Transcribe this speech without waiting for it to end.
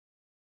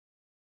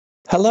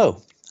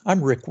Hello,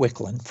 I'm Rick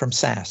Wicklin from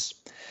SAS.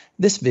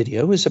 This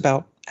video is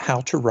about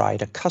how to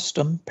write a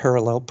custom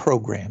parallel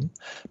program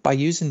by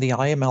using the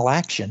IML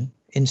action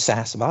in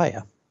SAS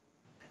Viya.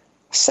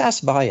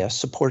 SAS Viya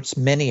supports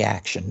many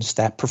actions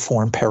that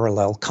perform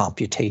parallel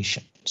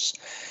computations.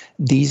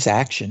 These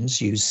actions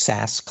use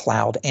SAS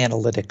Cloud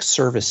Analytics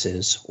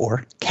Services,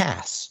 or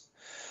CAS.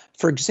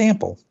 For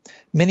example,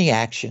 many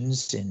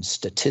actions in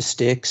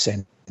statistics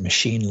and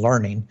machine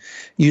learning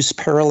use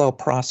parallel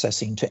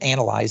processing to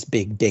analyze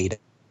big data.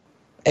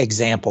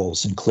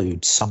 Examples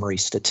include summary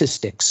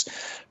statistics,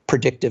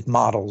 predictive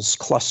models,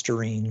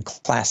 clustering,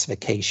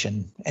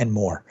 classification, and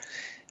more.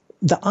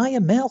 The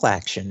IML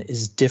action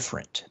is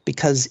different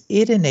because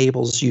it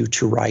enables you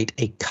to write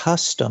a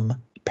custom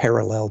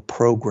parallel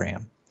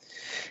program.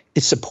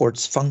 It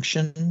supports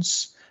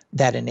functions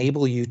that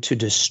enable you to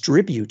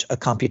distribute a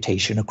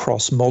computation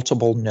across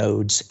multiple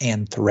nodes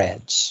and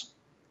threads.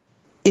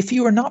 If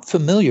you are not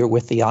familiar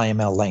with the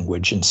IML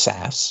language in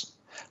SAS,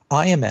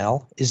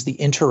 IML is the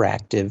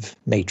interactive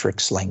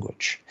matrix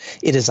language.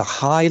 It is a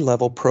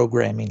high-level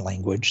programming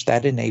language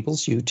that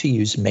enables you to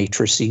use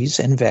matrices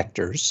and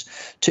vectors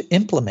to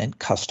implement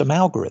custom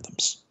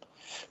algorithms.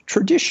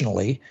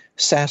 Traditionally,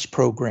 SAS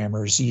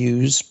programmers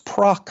use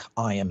proc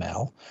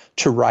IML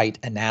to write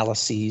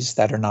analyses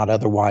that are not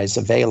otherwise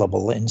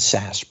available in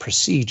SAS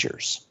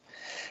procedures.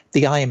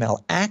 The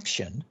IML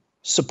action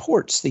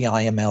supports the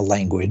IML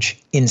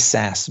language in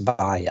SAS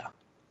Viya.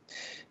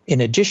 In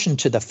addition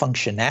to the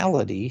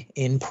functionality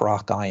in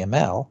proc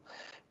IML,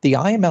 the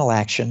IML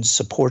action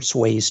supports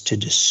ways to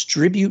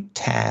distribute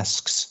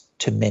tasks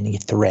to many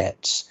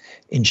threads.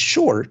 In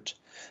short,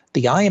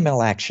 the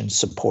IML action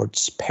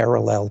supports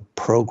parallel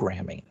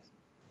programming.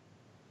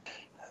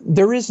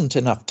 There isn't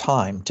enough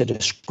time to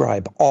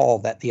describe all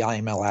that the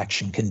IML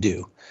action can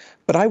do,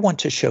 but I want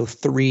to show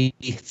three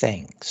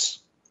things.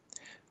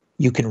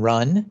 You can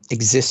run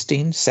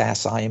existing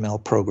SAS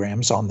IML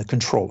programs on the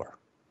controller.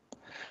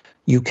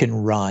 You can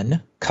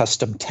run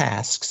custom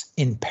tasks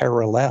in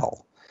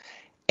parallel,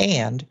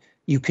 and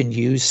you can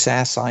use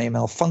SAS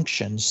IML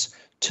functions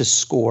to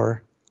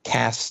score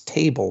CAS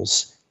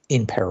tables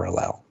in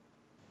parallel.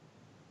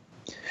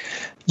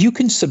 You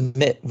can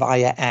submit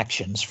via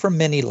actions from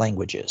many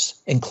languages,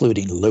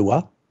 including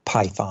Lua,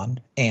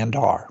 Python, and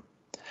R.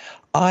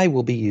 I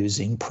will be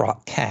using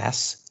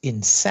ParTasks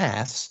in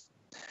SAS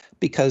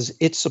because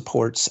it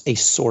supports a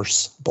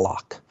source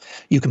block.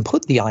 You can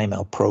put the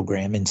IML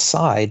program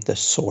inside the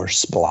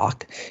source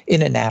block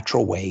in a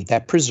natural way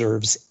that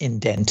preserves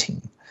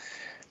indenting.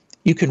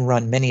 You can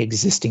run many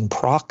existing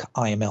proc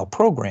IML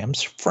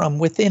programs from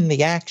within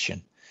the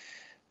action.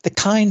 The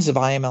kinds of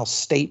IML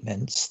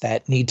statements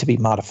that need to be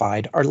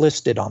modified are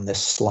listed on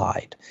this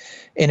slide.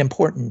 An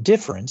important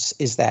difference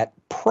is that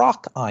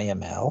proc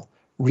IML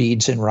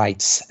reads and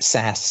writes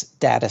SAS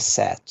data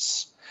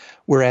sets,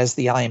 whereas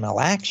the IML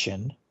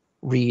action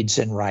reads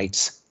and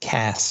writes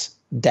CAS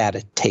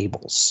data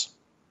tables.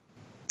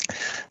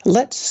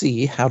 Let's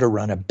see how to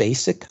run a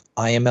basic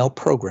IML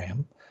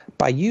program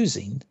by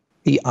using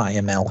the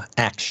IML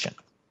action.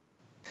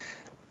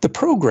 The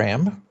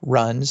program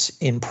runs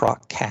in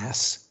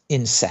ParTasks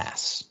in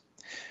SAS.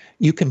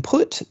 You can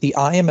put the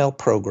IML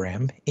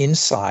program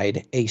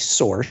inside a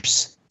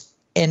source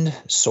and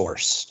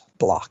source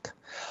block.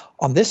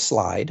 On this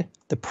slide,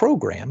 the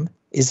program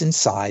is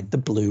inside the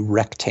blue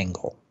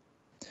rectangle.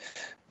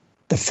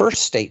 The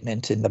first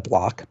statement in the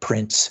block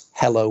prints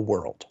 "Hello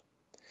World."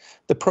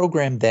 The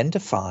program then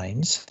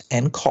defines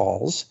and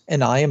calls an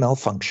IML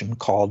function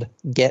called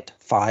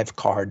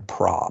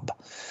getFiveCardProb.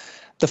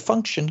 The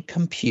function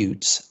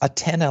computes a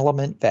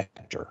 10-element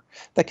vector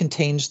that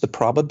contains the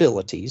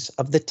probabilities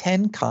of the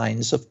 10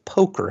 kinds of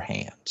poker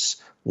hands,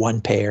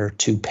 1 pair,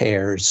 2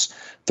 pairs,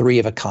 3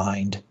 of a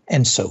kind,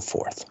 and so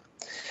forth.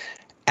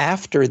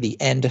 After the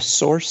end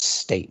source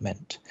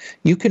statement,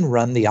 you can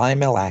run the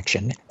IML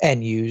action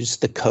and use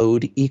the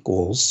code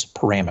equals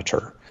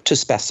parameter to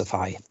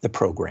specify the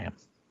program.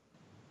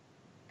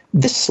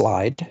 This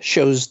slide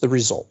shows the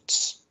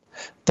results.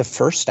 The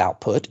first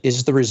output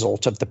is the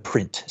result of the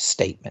print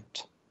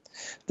statement.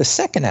 The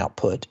second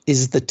output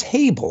is the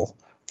table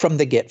from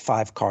the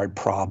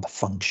getFiveCardProb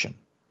function.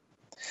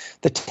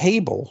 The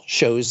table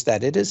shows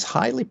that it is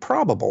highly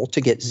probable to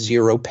get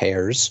 0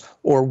 pairs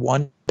or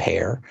 1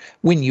 pair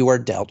when you are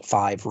dealt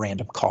 5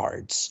 random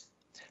cards.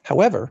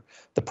 However,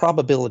 the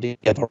probability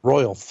of a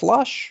royal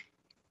flush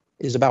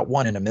is about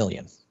 1 in a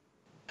million.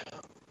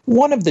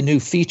 One of the new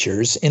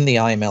features in the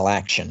IML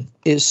action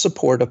is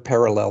support of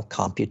parallel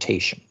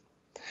computation.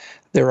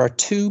 There are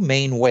 2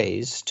 main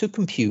ways to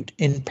compute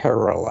in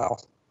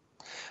parallel.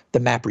 The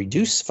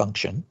MapReduce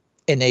function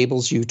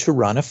enables you to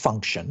run a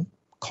function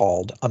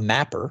called a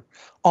mapper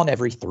on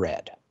every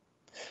thread.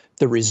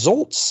 The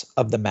results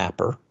of the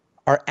mapper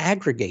are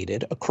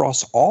aggregated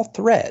across all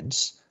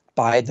threads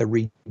by the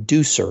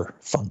reducer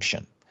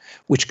function,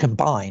 which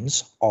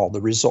combines all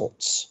the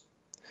results.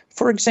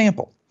 For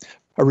example,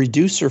 a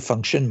reducer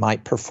function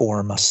might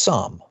perform a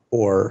sum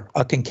or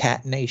a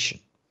concatenation.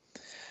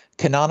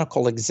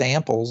 Canonical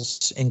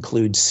examples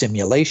include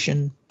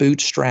simulation,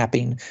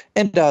 bootstrapping,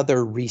 and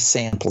other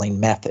resampling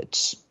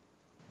methods.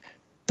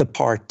 The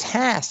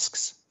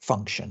ParTasks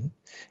function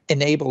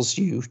enables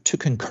you to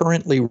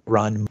concurrently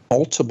run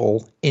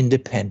multiple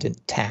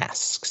independent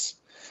tasks.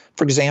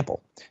 For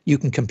example, you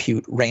can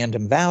compute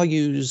random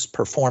values,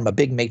 perform a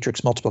big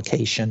matrix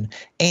multiplication,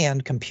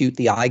 and compute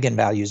the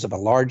eigenvalues of a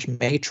large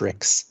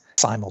matrix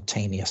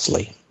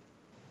simultaneously.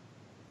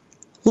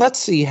 Let's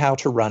see how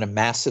to run a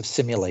massive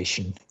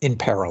simulation in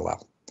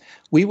parallel.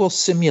 We will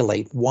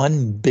simulate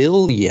 1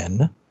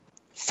 billion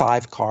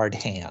 5-card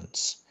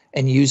hands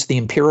and use the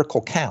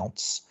empirical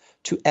counts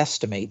to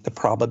estimate the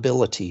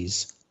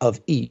probabilities of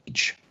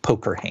each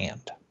poker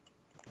hand.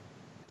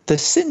 The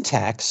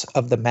syntax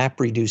of the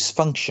MapReduce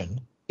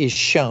function is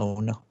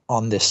shown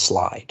on this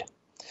slide.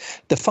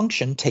 The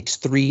function takes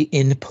 3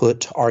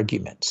 input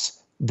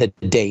arguments: the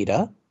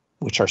data,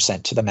 which are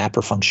sent to the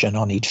mapper function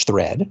on each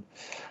thread,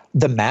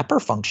 the mapper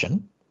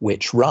function,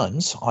 which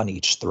runs on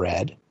each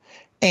thread,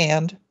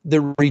 and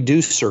the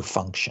reducer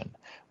function,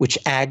 which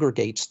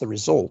aggregates the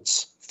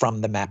results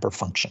from the mapper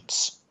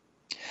functions.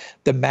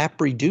 The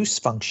MapReduce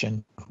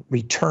function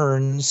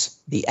returns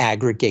the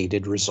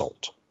aggregated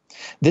result.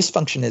 This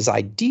function is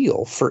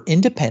ideal for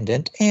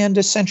independent and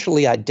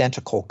essentially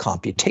identical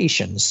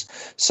computations,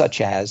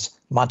 such as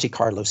Monte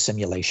Carlo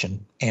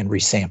simulation and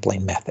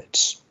resampling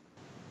methods.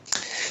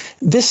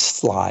 This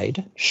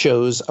slide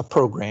shows a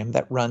program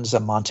that runs a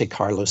Monte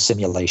Carlo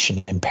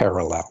simulation in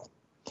parallel.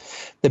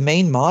 The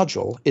main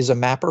module is a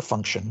mapper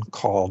function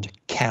called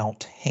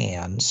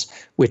countHands,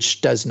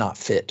 which does not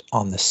fit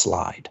on the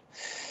slide.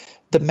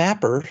 The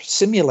mapper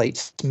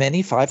simulates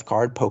many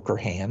 5-card poker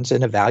hands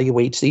and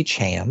evaluates each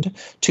hand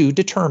to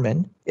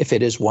determine if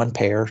it is 1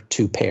 pair,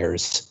 2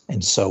 pairs,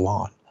 and so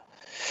on.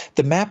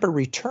 The mapper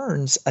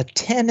returns a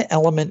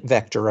 10-element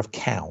vector of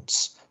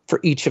counts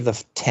for each of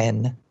the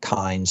 10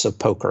 kinds of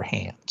poker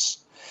hands.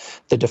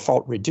 The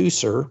default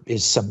reducer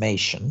is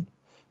summation,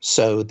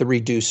 so the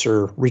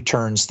reducer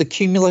returns the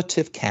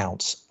cumulative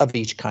counts of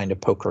each kind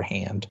of poker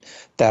hand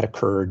that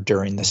occurred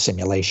during the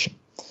simulation.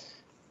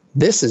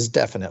 This is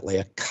definitely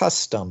a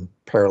custom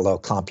parallel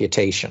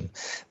computation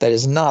that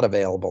is not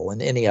available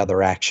in any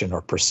other action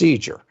or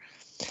procedure.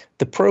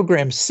 The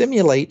program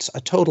simulates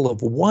a total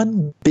of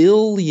 1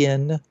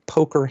 billion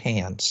poker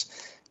hands.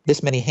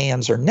 This many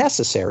hands are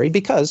necessary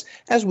because,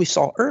 as we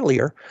saw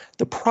earlier,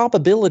 the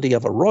probability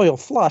of a royal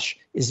flush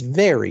is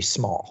very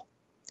small.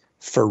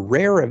 For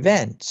rare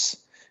events,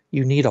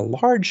 you need a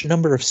large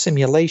number of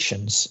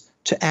simulations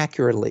to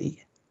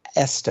accurately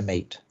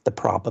estimate the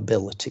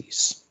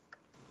probabilities.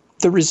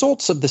 The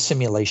results of the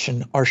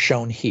simulation are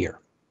shown here.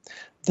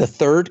 The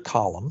third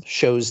column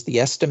shows the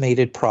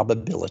estimated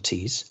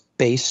probabilities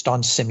based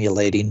on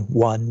simulating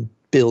 1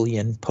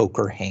 billion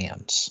poker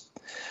hands.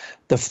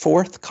 The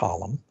fourth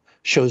column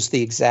shows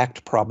the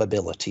exact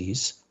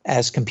probabilities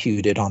as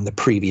computed on the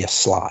previous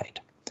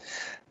slide.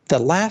 The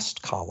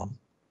last column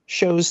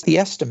shows the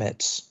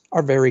estimates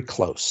are very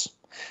close.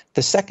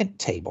 The second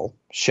table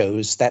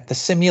shows that the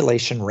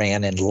simulation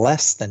ran in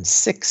less than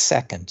 6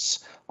 seconds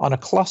on a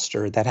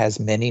cluster that has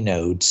many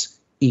nodes,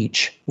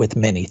 each with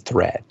many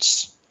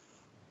threads.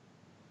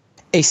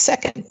 A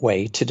second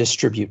way to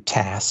distribute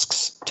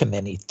tasks to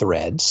many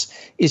threads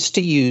is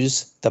to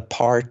use the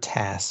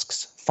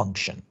ParTasks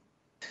function.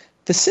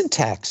 The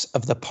syntax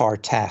of the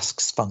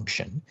ParTasks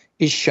function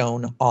is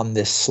shown on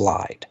this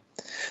slide.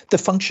 The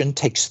function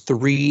takes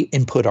 3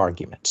 input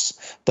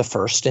arguments. The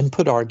first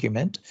input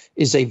argument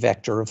is a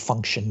vector of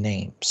function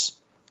names.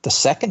 The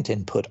second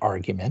input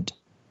argument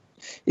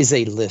is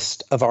a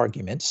list of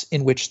arguments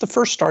in which the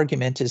first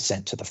argument is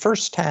sent to the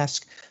first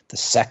task, the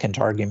second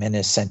argument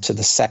is sent to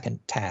the second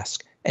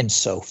task, and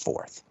so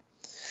forth.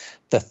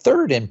 The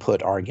third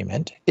input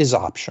argument is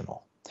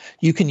optional.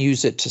 You can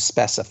use it to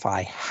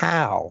specify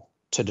how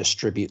to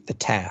distribute the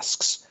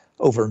tasks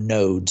over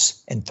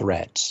nodes and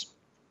threads.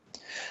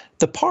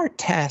 The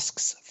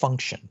ParTasks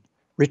function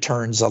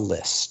returns a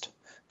list.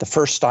 The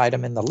first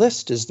item in the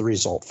list is the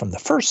result from the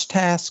first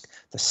task,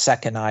 the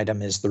second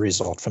item is the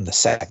result from the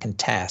second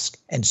task,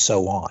 and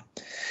so on.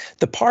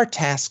 The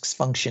ParTasks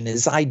function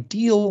is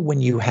ideal when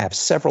you have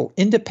several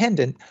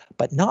independent,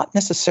 but not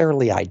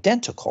necessarily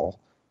identical,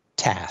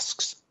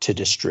 tasks to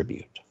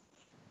distribute.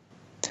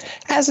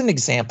 As an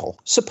example,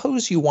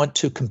 suppose you want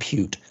to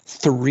compute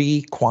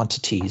 3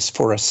 quantities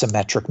for a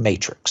symmetric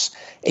matrix,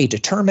 a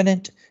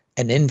determinant,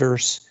 an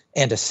inverse,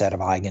 and a set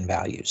of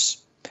eigenvalues.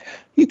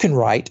 You can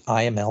write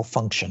IML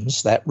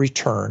functions that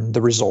return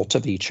the result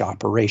of each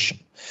operation.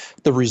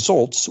 The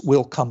results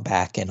will come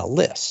back in a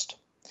list.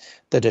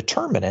 The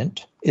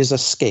determinant is a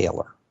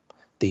scalar.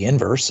 The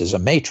inverse is a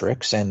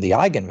matrix, and the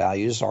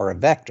eigenvalues are a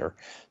vector,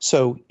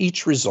 so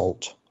each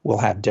result will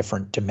have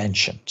different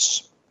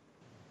dimensions.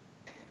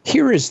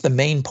 Here is the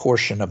main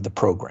portion of the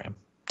program.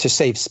 To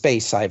save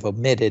space, I've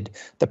omitted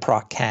the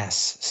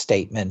ParTasks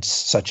statements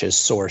such as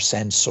source,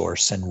 end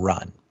source, and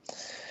run.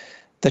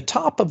 The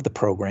top of the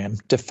program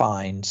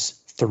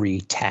defines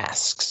 3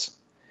 tasks.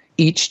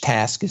 Each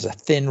task is a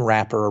thin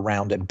wrapper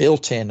around a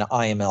built-in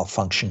IML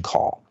function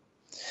call.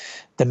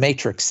 The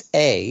matrix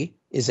A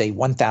is a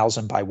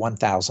 1000 by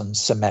 1000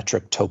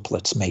 symmetric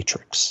Toeplitz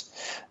matrix.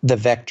 The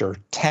vector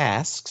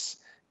tasks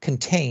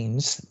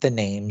contains the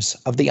names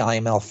of the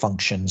IML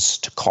functions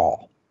to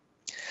call.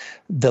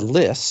 The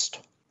list,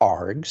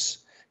 args,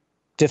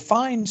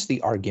 defines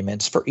the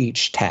arguments for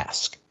each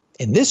task.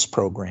 In this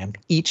program,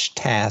 each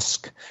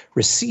task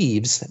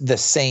receives the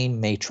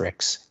same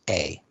matrix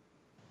A.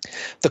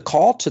 The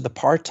call to the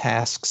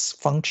ParTasks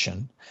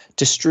function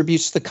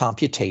distributes the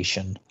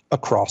computation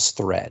across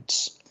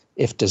threads.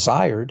 If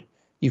desired,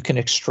 you can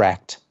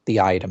extract the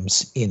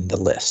items in the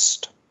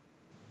list.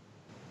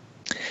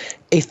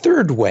 A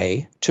third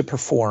way to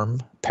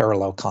perform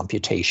parallel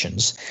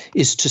computations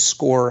is to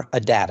score a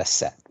data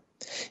set.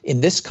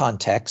 In this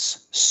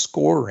context,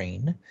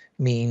 scoring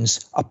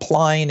means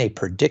applying a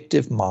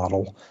predictive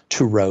model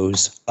to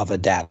rows of a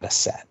data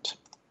set.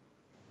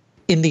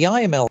 In the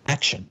IML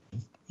action,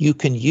 you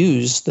can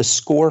use the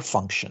score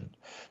function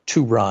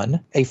to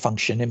run a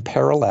function in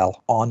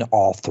parallel on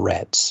all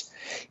threads.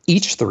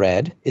 Each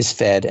thread is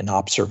fed an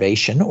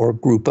observation or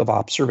group of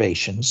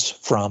observations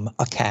from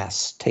a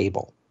CAS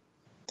table.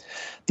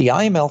 The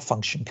IML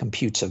function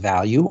computes a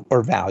value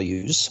or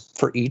values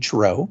for each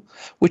row,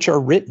 which are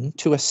written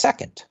to a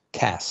second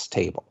CAS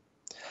table.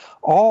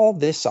 All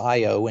this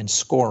I/O and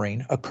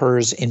scoring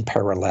occurs in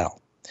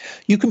parallel.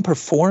 You can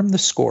perform the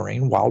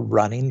scoring while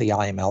running the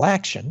IML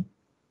action,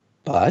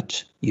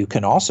 but you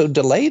can also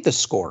delay the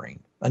scoring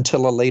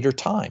until a later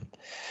time.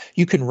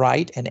 You can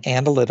write an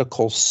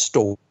analytical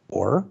store,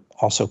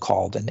 also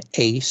called an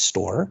A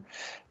store,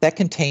 that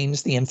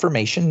contains the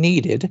information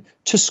needed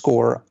to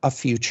score a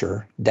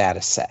future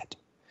data set.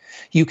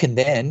 You can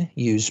then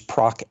use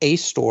proc A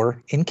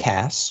store in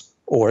CAS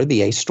or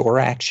the A store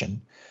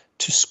action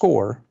to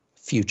score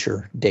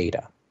future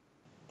data.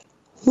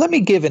 Let me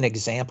give an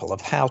example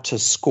of how to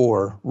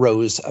score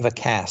rows of a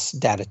CAS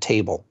data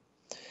table.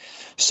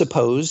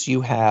 Suppose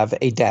you have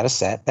a data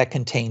set that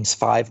contains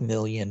 5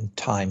 million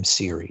time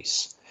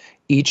series.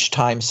 Each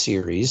time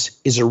series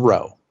is a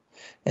row,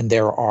 and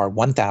there are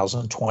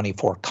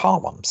 1024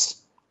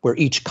 columns, where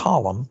each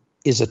column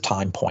is a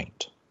time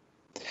point.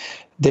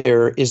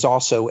 There is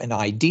also an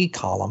ID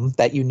column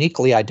that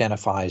uniquely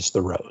identifies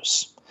the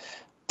rows.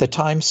 The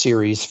time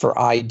series for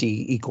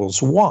ID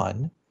equals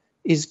 1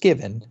 is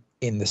given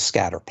in the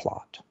scatter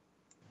plot.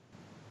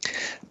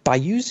 By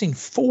using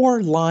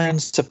 4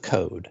 lines of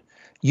code,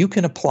 you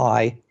can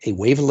apply a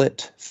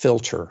wavelet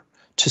filter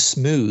to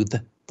smooth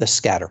the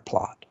scatter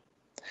plot.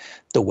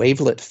 The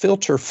wavelet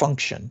filter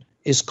function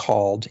is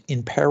called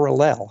in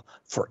parallel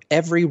for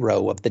every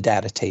row of the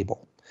data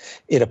table.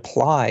 It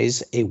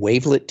applies a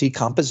wavelet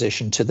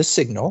decomposition to the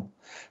signal,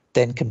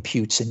 then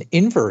computes an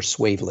inverse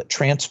wavelet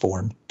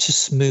transform to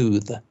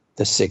smooth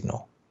the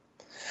signal.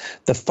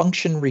 The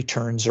function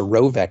returns a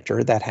row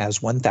vector that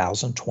has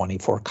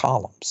 1024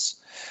 columns.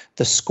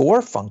 The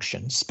score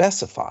function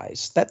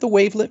specifies that the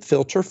wavelet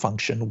filter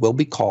function will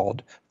be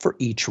called for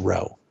each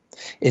row.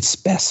 It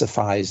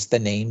specifies the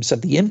names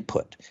of the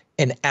input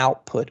and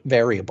output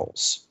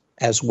variables,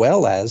 as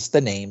well as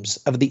the names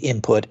of the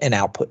input and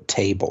output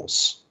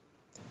tables.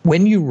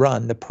 When you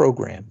run the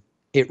program,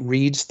 it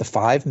reads the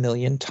 5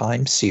 million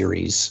time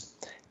series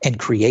and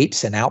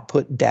creates an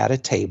output data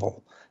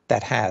table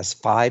that has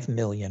 5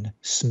 million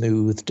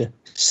smoothed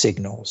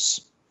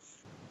signals.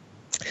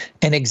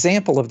 An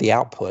example of the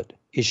output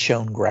is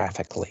shown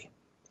graphically.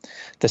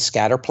 The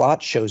scatter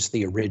plot shows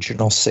the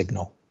original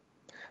signal.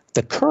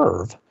 The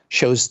curve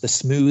shows the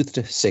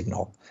smoothed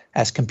signal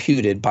as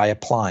computed by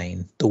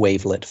applying the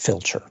wavelet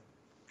filter.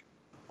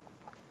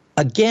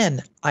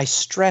 Again, I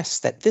stress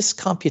that this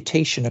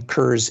computation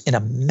occurs in a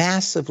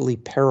massively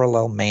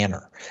parallel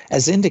manner,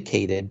 as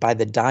indicated by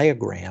the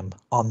diagram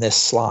on this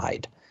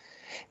slide.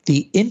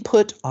 The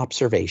input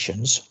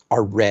observations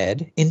are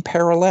read in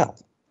parallel.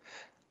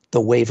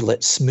 The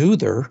wavelet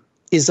smoother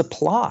is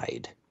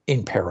applied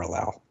in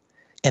parallel,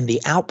 and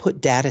the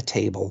output data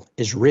table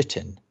is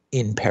written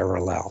in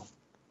parallel.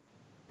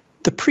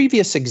 The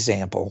previous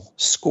example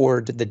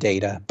scored the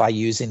data by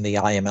using the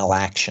IML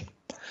action,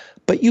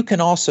 but you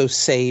can also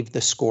save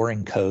the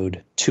scoring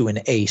code to an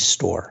A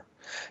store.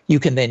 You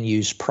can then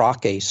use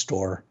proc A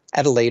store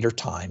at a later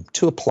time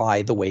to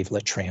apply the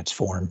wavelet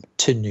transform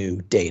to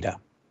new data.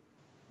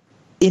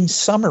 In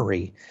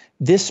summary,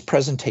 this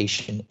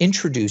presentation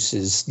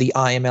introduces the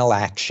IML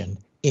action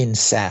in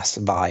SAS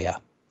Viya.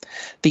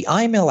 The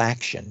IML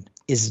action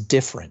is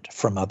different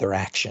from other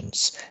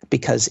actions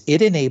because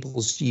it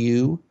enables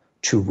you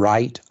to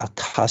write a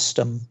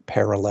custom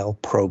parallel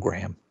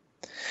program.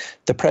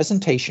 The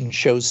presentation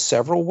shows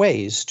several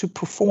ways to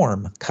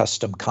perform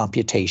custom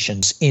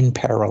computations in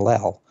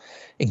parallel,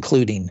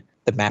 including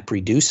the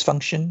MapReduce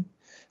function,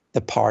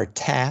 the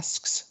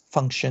ParTasks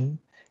function,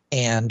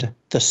 and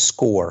the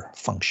score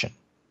function.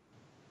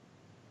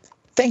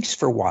 Thanks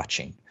for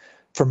watching.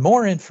 For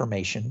more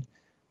information,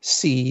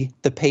 see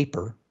the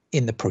paper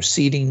in the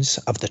Proceedings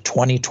of the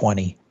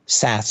 2020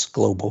 SAS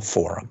Global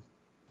Forum.